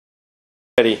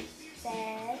Ready.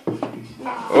 Set.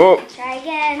 No. Oh. Try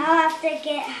again. I'll have to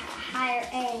get higher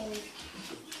aim.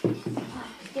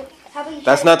 How about you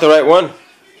That's not the right one.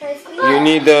 You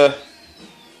need the...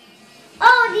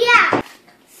 Oh, yeah.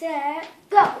 Set.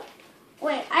 Go.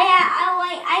 Wait,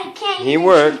 I can't He use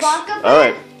works. Chewbacca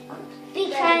Alright.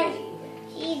 because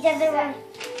he doesn't run.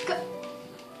 Go.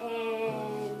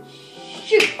 And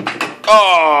shoot.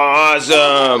 Oh,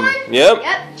 awesome. Yep.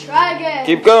 Yep, try again.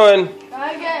 Keep going.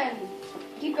 Try again.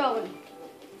 Keep going.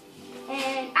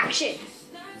 And action.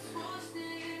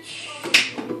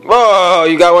 Whoa,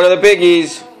 you got one of the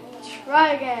piggies.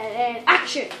 Try again. And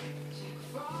action.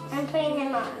 I'm putting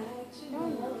him on.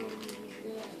 No.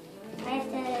 I have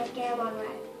to get him on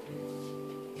right.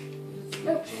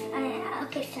 Oops.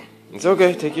 Okay, stop. It's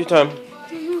okay. Take your time.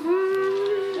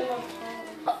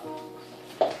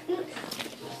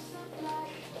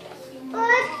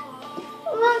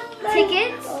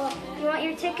 Tickets? You want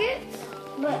your tickets?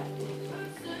 Look.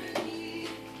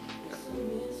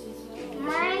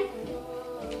 Mine?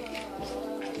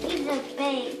 He's a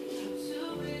babe.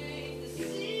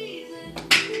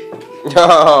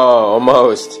 Oh,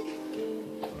 almost.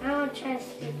 I want to try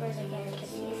Speedbird again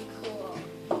because he's cool.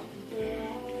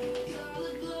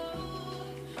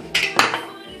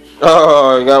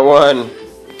 Oh, you got one.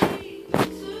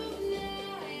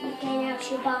 Okay, now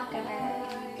Chewbacca.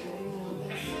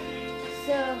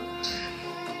 So.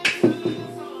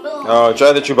 Oh,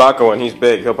 try the Chewbacca one. He's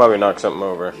big. He'll probably knock something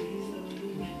over.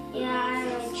 Yeah, I'm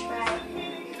going to try it.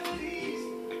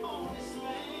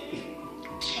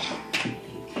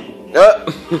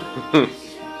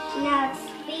 Now it's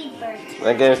Speedbird.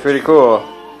 That game's pretty cool.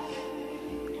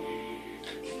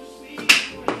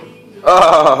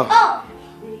 Oh! Oh!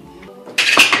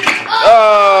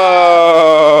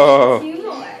 Oh! Two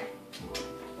more.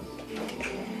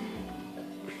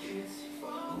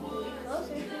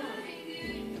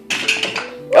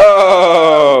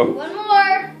 Oh! One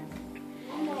more.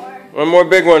 One more. One more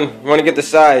big one. You want to get the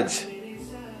sides.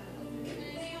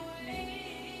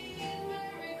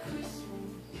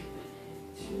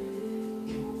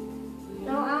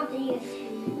 No, I'll have to use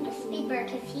the Speedbird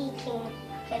because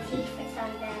he fits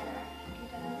on better.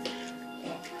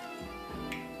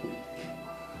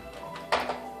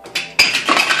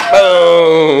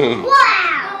 Boom!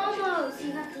 Wow! Almost.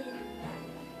 You have to.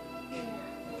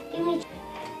 Give me.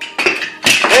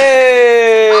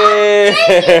 Hey! Oh,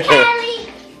 thank you, Kelly.